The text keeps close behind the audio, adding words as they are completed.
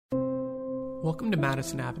Welcome to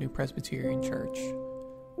Madison Avenue Presbyterian Church.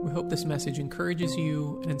 We hope this message encourages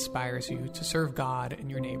you and inspires you to serve God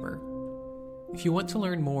and your neighbor. If you want to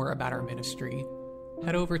learn more about our ministry,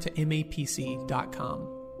 head over to mapc.com.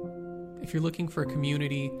 If you're looking for a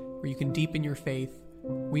community where you can deepen your faith,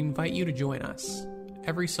 we invite you to join us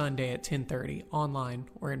every Sunday at 10:30, online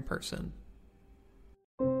or in person.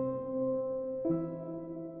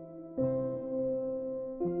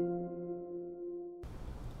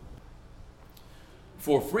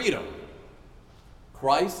 For freedom,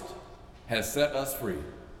 Christ has set us free.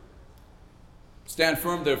 Stand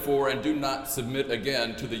firm, therefore, and do not submit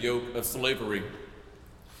again to the yoke of slavery.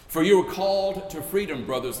 For you are called to freedom,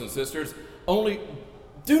 brothers and sisters, only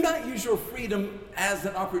do not use your freedom as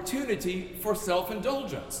an opportunity for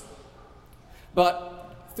self-indulgence,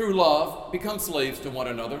 but through love become slaves to one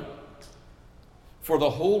another. For the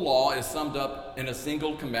whole law is summed up in a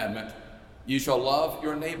single commandment: you shall love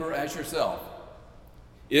your neighbor as yourself.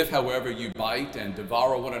 If, however, you bite and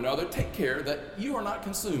devour one another, take care that you are not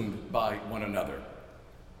consumed by one another.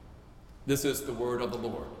 This is the word of the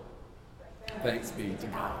Lord. Thanks be to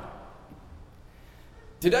God.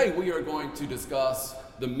 Today we are going to discuss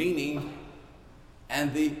the meaning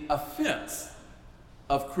and the offense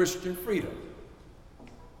of Christian freedom.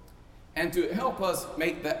 And to help us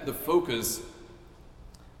make that the focus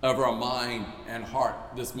of our mind and heart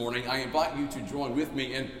this morning, I invite you to join with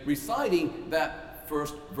me in reciting that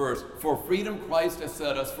first verse. For freedom, Christ has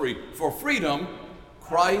set us free. For freedom,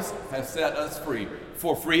 Christ has set us free.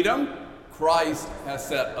 For freedom, Christ has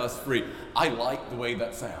set us free. I like the way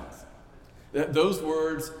that sounds. Those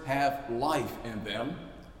words have life in them.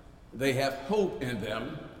 They have hope in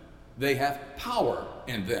them. They have power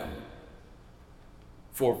in them.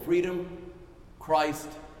 For freedom, Christ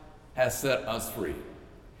has set us free.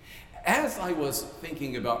 As I was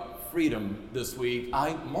thinking about freedom this week,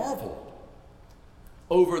 I marveled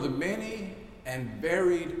over the many and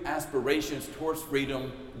varied aspirations towards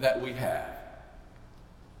freedom that we have.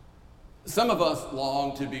 Some of us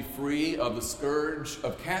long to be free of the scourge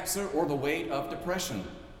of cancer or the weight of depression.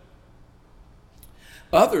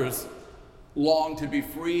 Others long to be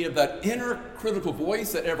free of that inner critical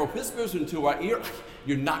voice that ever whispers into our ear,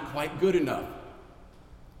 "You're not quite good enough."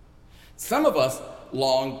 Some of us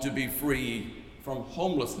long to be free from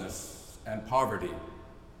homelessness and poverty.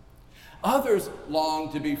 Others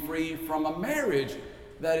long to be free from a marriage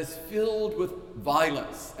that is filled with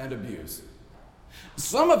violence and abuse.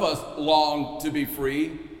 Some of us long to be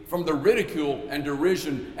free from the ridicule and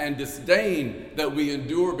derision and disdain that we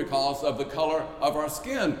endure because of the color of our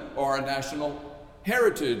skin or our national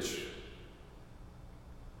heritage.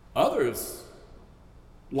 Others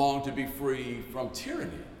long to be free from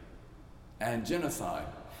tyranny and genocide.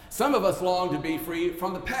 Some of us long to be free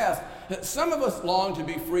from the past. Some of us long to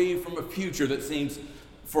be free from a future that seems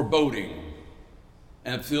foreboding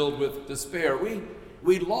and filled with despair.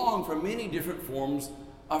 We long for many different forms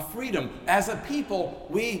of freedom. As a people,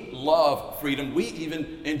 we love freedom. We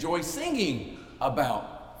even enjoy singing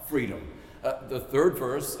about freedom. The third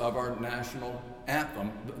verse of our national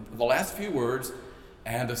anthem, the last few words,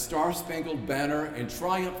 "And the star-spangled banner in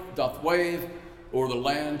triumph doth wave o'er the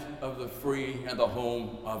land of the free and the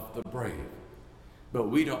home of the brave." But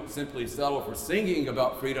we don't simply settle for singing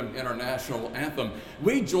about freedom in our national anthem.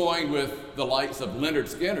 We join with the likes of Lynyrd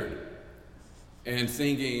Skynyrd in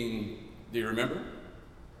singing, do you remember?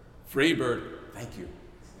 "Free Bird," thank you.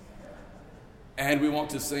 And we want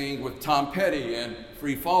to sing with Tom Petty and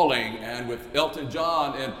 "Free Falling," and with Elton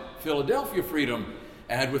John and "Philadelphia Freedom,"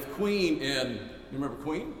 and with Queen in, you remember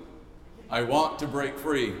Queen? "I Want to Break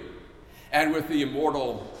Free." And with the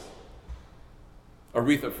immortal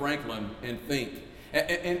Aretha Franklin in "Think."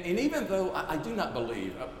 And even though I do not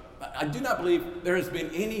believe there has been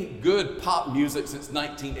any good pop music since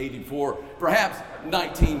 1984, perhaps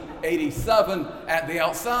 1987 at the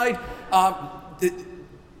outside,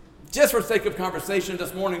 just for sake of conversation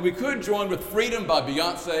this morning, we could join with "Freedom" by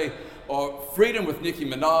Beyonce, or "Freedom" with Nicki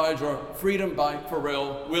Minaj, or "Freedom" by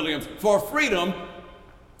Pharrell Williams. For freedom,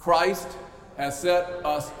 Christ has set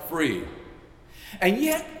us free. And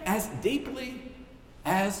yet, as deeply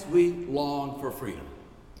as we long for freedom,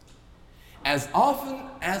 as often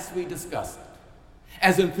as we discuss it,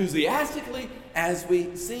 as enthusiastically as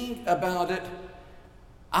we sing about it,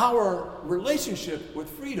 our relationship with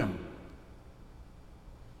freedom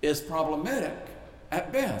is problematic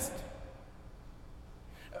at best.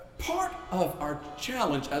 Part of our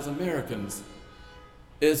challenge as Americans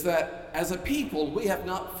is that as a people, we have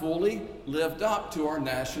not fully lived up to our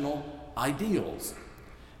national ideals.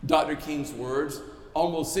 Dr. King's words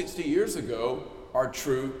almost 60 years ago are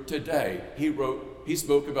true today. He wrote he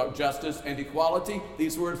spoke about justice and equality.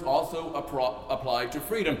 These words also apply to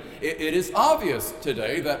freedom. It is obvious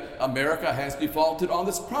today that America has defaulted on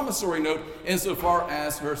this promissory note insofar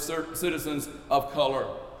as her citizens of color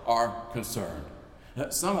are concerned.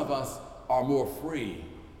 Some of us are more free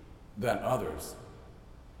than others.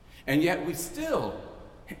 And yet we still,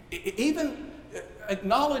 even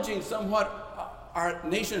acknowledging somewhat our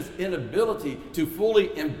nation's inability to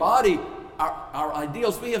fully embody our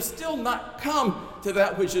ideals, we have still not come to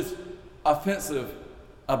that which is offensive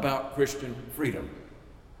about Christian freedom.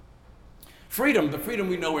 Freedom, the freedom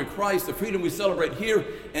we know in Christ, the freedom we celebrate here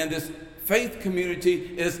in this faith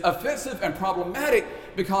community, is offensive and problematic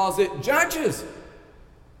because it judges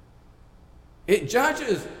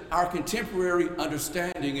our contemporary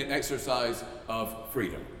understanding and exercise of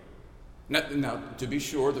freedom. Now, to be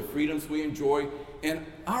sure, the freedoms we enjoy in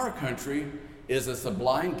our country is a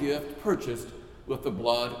sublime gift purchased with the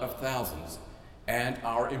blood of thousands, and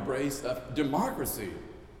our embrace of democracy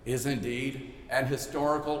is indeed an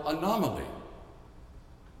historical anomaly.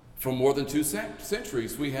 For more than 2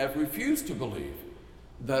 centuries, we have refused to believe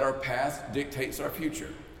that our past dictates our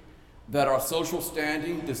future, that our social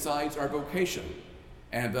standing decides our vocation,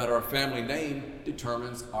 and that our family name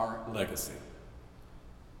determines our legacy.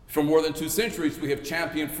 For more than 2 centuries, we have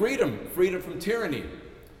championed freedom from tyranny,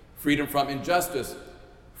 freedom from injustice,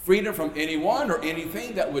 freedom from anyone or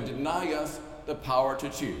anything that would deny us the power to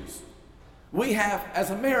choose. We have,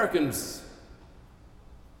 as Americans,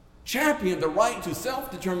 championed the right to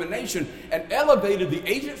self-determination and elevated the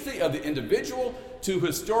agency of the individual to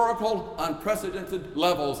historical, unprecedented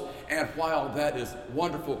levels. And while that is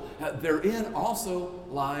wonderful, therein also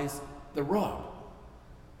lies the rub.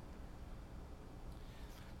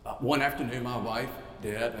 One afternoon, my wife,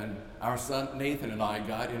 Deb, and our son Nathan and I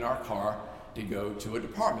got in our car to go to a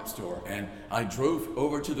department store. And I drove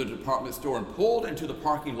over to the department store and pulled into the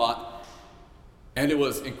parking lot, and it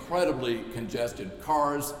was incredibly congested,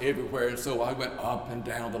 cars everywhere. And so I went up and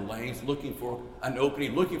down the lanes looking for an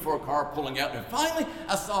opening, looking for a car pulling out, and finally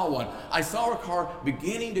I saw one. I saw a car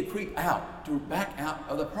beginning to creep out, to back out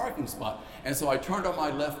of the parking spot. And so I turned on my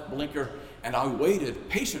left blinker and I waited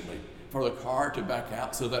patiently for the car to back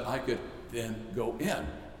out so that I could then go in.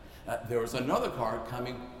 There was another car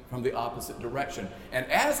coming from the opposite direction. And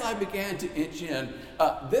as I began to inch in,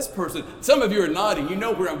 this person, some of you are nodding, you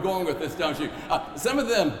know where I'm going with this, don't you? Some of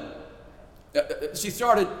them, she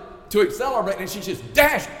started to accelerate and she just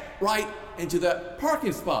dashed right into that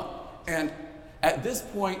parking spot. And at this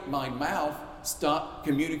point, my mouth stopped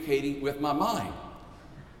communicating with my mind.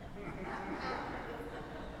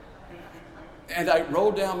 And I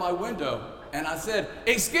rolled down my window and I said,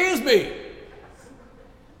 "Excuse me."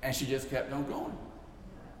 And she just kept on going.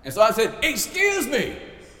 And so I said, "Excuse me."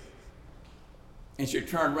 And she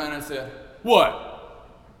turned around and said,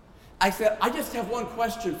 "What?" I said, "I just have one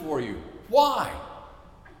question for you. Why?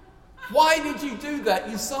 Why did you do that?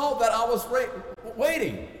 You saw that I was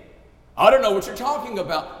waiting." "I don't know what you're talking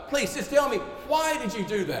about. Please, just tell me, why did you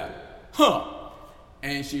do that?" "Huh."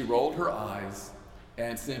 And she rolled her eyes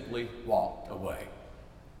and simply walked away.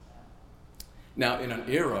 Now, in an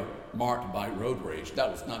era marked by road rage, that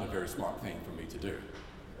was not a very smart thing for me to do.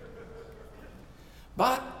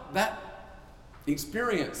 But that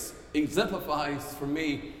experience exemplifies for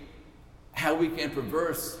me how we can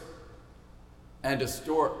perverse and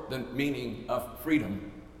distort the meaning of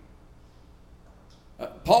freedom.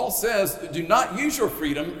 Paul says, "Do not use your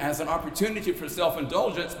freedom as an opportunity for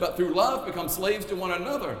self-indulgence, but through love become slaves to one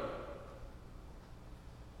another."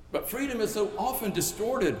 But freedom is so often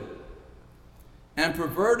distorted and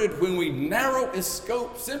perverted when we narrow its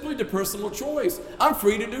scope simply to personal choice. I'm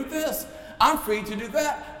free to do this. I'm free to do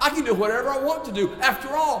that. I can do whatever I want to do. After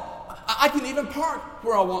all, I can even park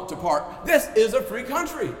where I want to park. This is a free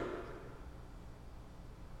country.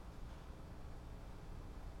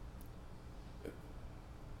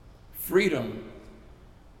 Freedom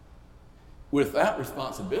without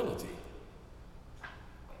responsibility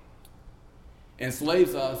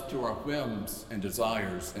enslaves us to our whims and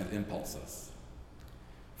desires and impulses.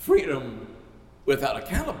 Freedom without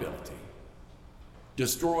accountability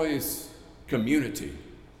destroys community.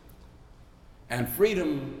 And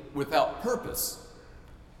freedom without purpose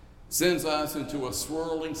sends us into a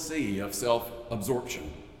swirling sea of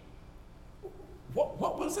self-absorption.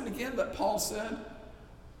 What was it again that Paul said?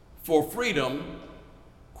 For freedom,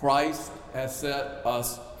 Christ has set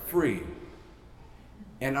us free.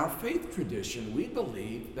 In our faith tradition, we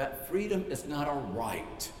believe that freedom is not a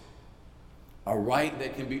right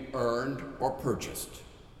that can be earned or purchased.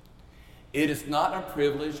 It is not a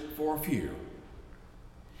privilege for a few.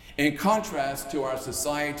 In contrast to our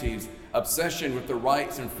society's obsession with the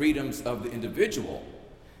rights and freedoms of the individual.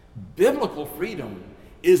 Biblical freedom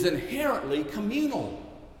is inherently communal.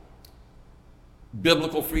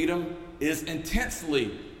 Biblical freedom is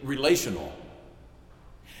intensely relational.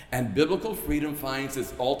 And biblical freedom finds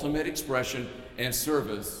its ultimate expression in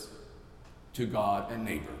service to God and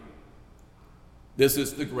neighbor. This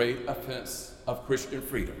is the great offense of Christian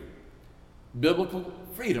freedom. Biblical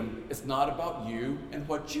freedom is not about you and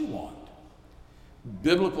what you want.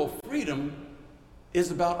 Biblical freedom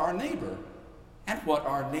is about our neighbor and what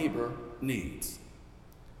our neighbor needs.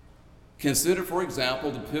 Consider, for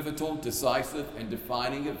example, the pivotal, decisive, and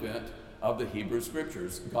defining event of the Hebrew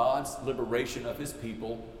Scriptures, God's liberation of his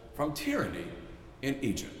people from tyranny in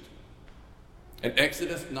Egypt. In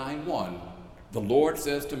Exodus 9:1, the Lord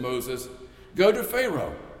says to Moses, "Go to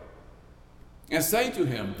Pharaoh and say to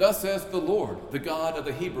him, 'Thus says the Lord, the God of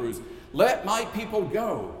the Hebrews, let my people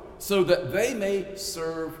go so that they may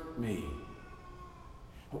serve me.'"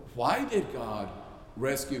 Why did God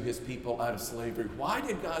rescue his people out of slavery? Why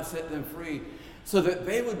did God set them free? So that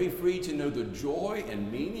they would be free to know the joy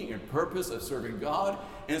and meaning and purpose of serving God,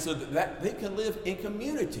 and so that they can live in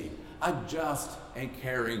community, a just and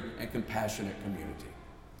caring and compassionate community.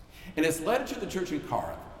 In his letter to the church in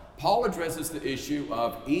Corinth, Paul addresses the issue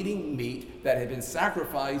of eating meat that had been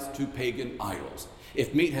sacrificed to pagan idols.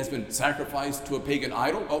 If meat has been sacrificed to a pagan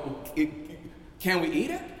idol, can we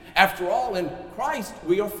eat it? After all, in Christ,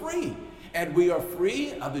 we are free. And we are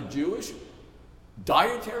free of the Jewish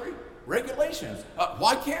dietary regulations.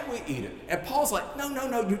 Why can't we eat it? And Paul's like, no,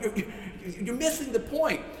 you're missing the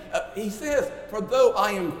point. He says, "For though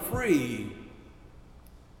I am free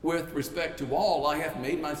with respect to all, I have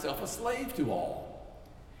made myself a slave to all."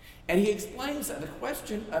 And he explains that the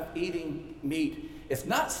question of eating meat is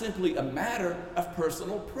not simply a matter of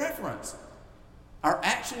personal preference. Our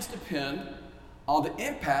actions depend on the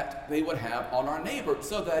impact they would have on our neighbor,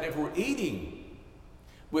 so that if we're eating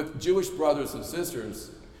with Jewish brothers and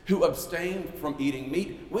sisters who abstain from eating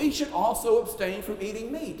meat, we should also abstain from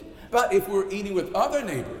eating meat. But if we're eating with other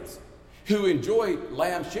neighbors who enjoy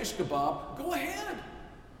lamb shish kebab, go ahead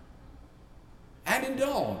and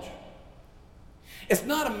indulge. It's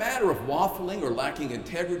not a matter of waffling or lacking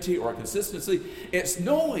integrity or consistency. It's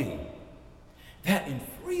knowing that in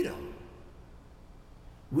freedom,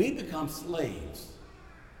 we become slaves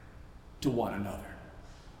to one another.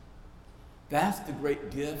 That's the great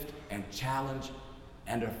gift and challenge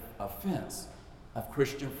and offense of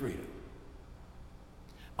Christian freedom.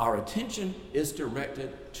 Our attention is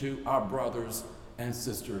directed to our brothers and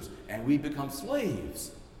sisters, and we become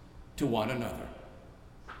slaves to one another.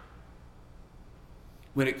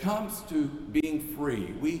 When it comes to being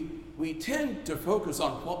free, we tend to focus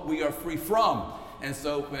on what we are free from. And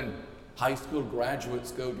so when high school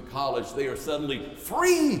graduates go to college, they are suddenly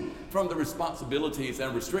free from the responsibilities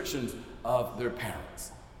and restrictions of their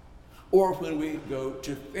parents. Or when we go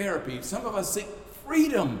to therapy, some of us seek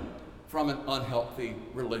freedom from an unhealthy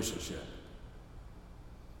relationship.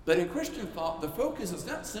 But in Christian thought, the focus is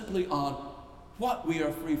not simply on what we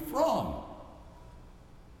are free from,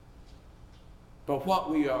 but what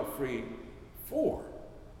we are free for.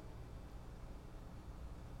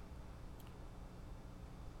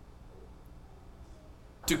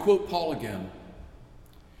 To quote Paul again,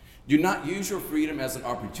 "Do not use your freedom as an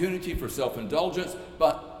opportunity for self-indulgence,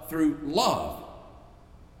 but through love,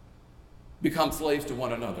 become slaves to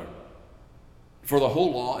one another. For the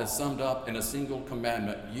whole law is summed up in a single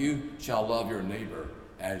commandment: you shall love your neighbor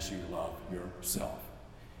as you love yourself."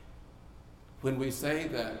 When we say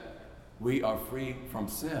that we are free from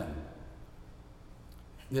sin,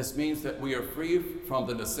 this means that we are free from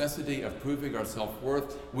the necessity of proving our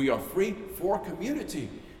self-worth. We are free for community.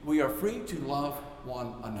 We are free to love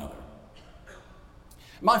one another.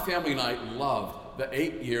 My family and I loved the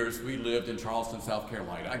 8 years we lived in Charleston, South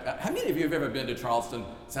Carolina. How many of you have ever been to Charleston,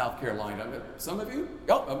 South Carolina? Some of you?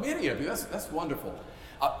 Oh, many of you. That's wonderful.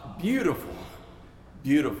 Beautiful,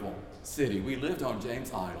 beautiful city. We lived on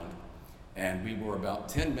James Island, and we were about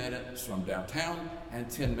 10 minutes from downtown and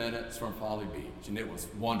 10 minutes from Folly Beach, and it was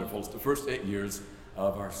wonderful. It's the first 8 years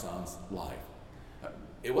of our son's life.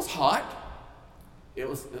 It was hot. It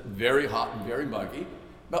was very hot and very muggy,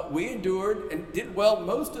 but we endured and did well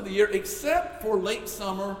most of the year, except for late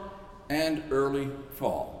summer and early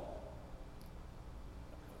fall,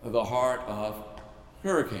 the heart of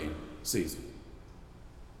hurricane season.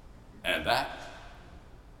 And that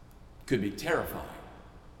could be terrifying.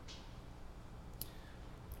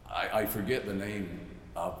 I forget the name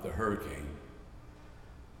of the hurricane,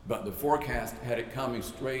 but the forecast had it coming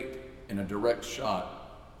straight in a direct shot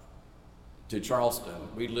to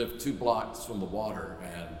Charleston. We lived 2 blocks from the water,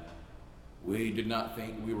 and We did not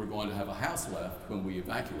think we were going to have a house left when we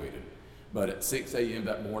evacuated. But at 6 a.m.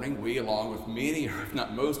 that morning, we, along with many, or if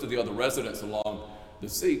not most of the other residents along the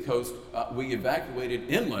seacoast, we evacuated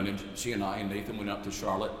inland, and she and I and Nathan went up to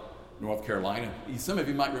Charlotte, North Carolina. Some of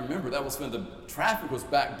you might remember that was when the traffic was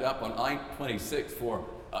backed up on I-26 for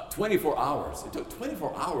 24 hours. It took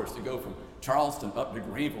 24 hours to go from Charleston up to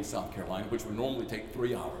Greenville, South Carolina, which would normally take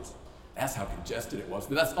 3 hours. That's how congested it was.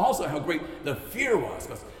 But that's also how great the fear was,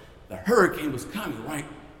 because the hurricane was coming right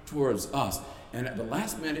towards us. And at the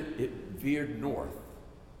last minute, it veered north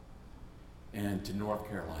and to North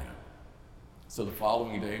Carolina. So the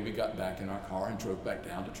following day, we got back in our car and drove back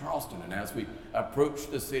down to Charleston. And as we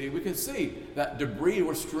approached the city, we could see that debris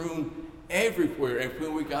was strewn everywhere. And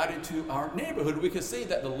when we got into our neighborhood, we could see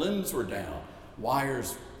that the limbs were down,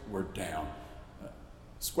 wires were down,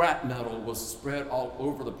 scrap metal was spread all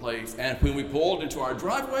over the place. And when we pulled into our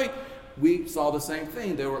driveway, we saw the same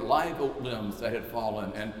thing. There were live oak limbs that had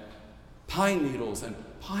fallen, and pine needles and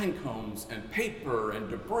pine cones and paper and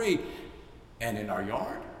debris. And in our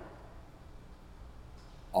yard,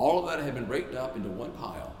 all of that had been raked up into one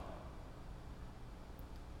pile.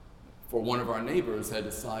 For one of our neighbors had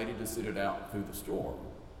decided to sit it out through the storm.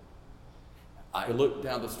 I looked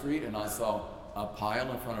down the street and I saw a pile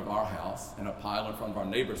in front of our house, and a pile in front of our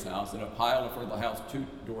neighbor's house, and a pile in front of the house 2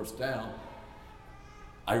 doors down.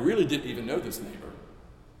 I really didn't even know this neighbor.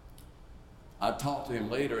 I talked to him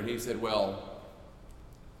later, and he said, well,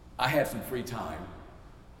 I had some free time.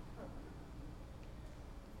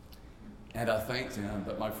 And I thanked him,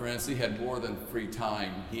 but my friends, he had more than free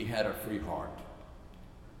time. He had a free heart.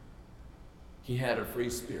 He had a free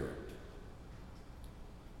spirit.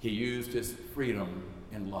 He used his freedom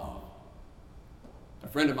in love. A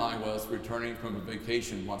friend of mine was returning from a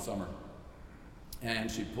vacation one summer, and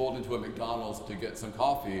she pulled into a McDonald's to get some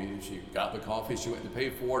coffee. She got the coffee, she went to pay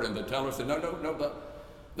for it, and the teller said, no,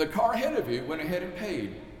 the car ahead of you went ahead and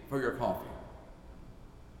paid for your coffee.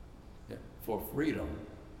 Yeah, for freedom,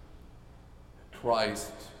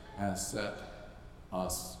 Christ has set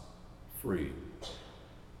us free.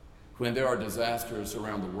 When there are disasters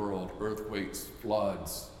around the world, earthquakes,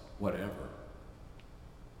 floods, whatever,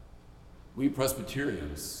 we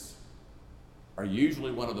Presbyterians are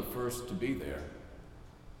usually one of the first to be there.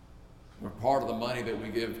 Where part of the money that we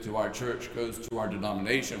give to our church goes to our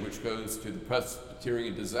denomination, which goes to the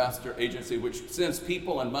Presbyterian Disaster Agency, which sends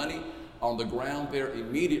people and money on the ground there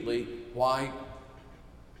immediately. Why?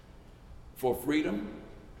 For freedom,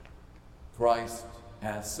 Christ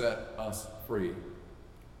has set us free.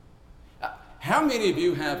 How many of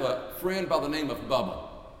you have a friend by the name of Bubba?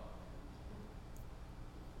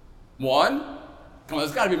 One? Come on,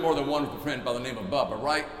 there's got to be more than one with a friend by the name of Bubba,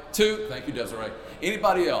 right? Two? Thank you, Desiree.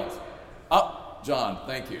 Anybody else? Oh, John,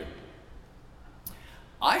 thank you.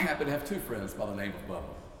 I happen to have 2 friends by the name of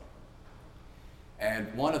Bubba.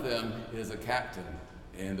 And one of them is a captain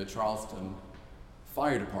in the Charleston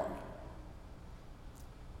Fire Department.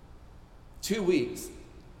 2 weeks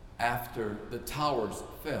after the towers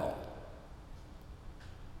fell,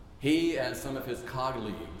 he and some of his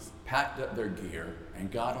colleagues packed up their gear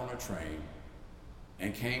and got on a train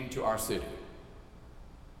and came to our city.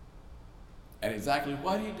 And exactly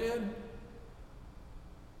what he did,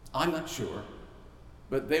 I'm not sure,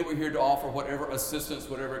 but they were here to offer whatever assistance,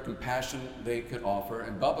 whatever compassion they could offer.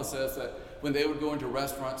 And Bubba says that when they would go into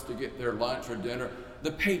restaurants to get their lunch or dinner,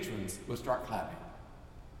 the patrons would start clapping.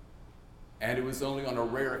 And it was only on a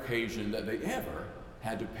rare occasion that they ever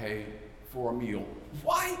had to pay for a meal.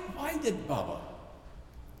 Why did Bubba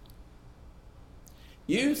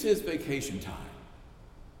use his vacation time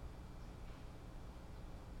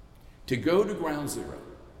to go to Ground Zero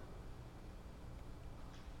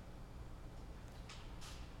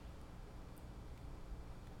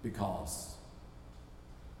because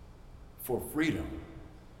for freedom,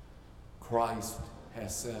 Christ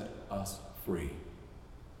has set us free.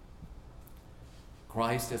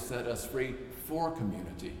 Christ has set us free for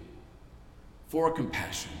community, for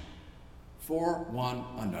compassion, for one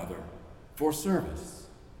another, for service,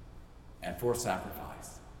 and for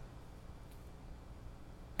sacrifice.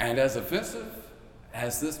 And as offensive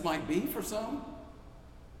as this might be for some,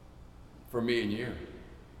 for me and you,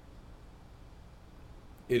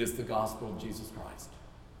 it is the gospel of Jesus Christ.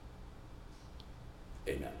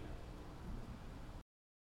 Amen.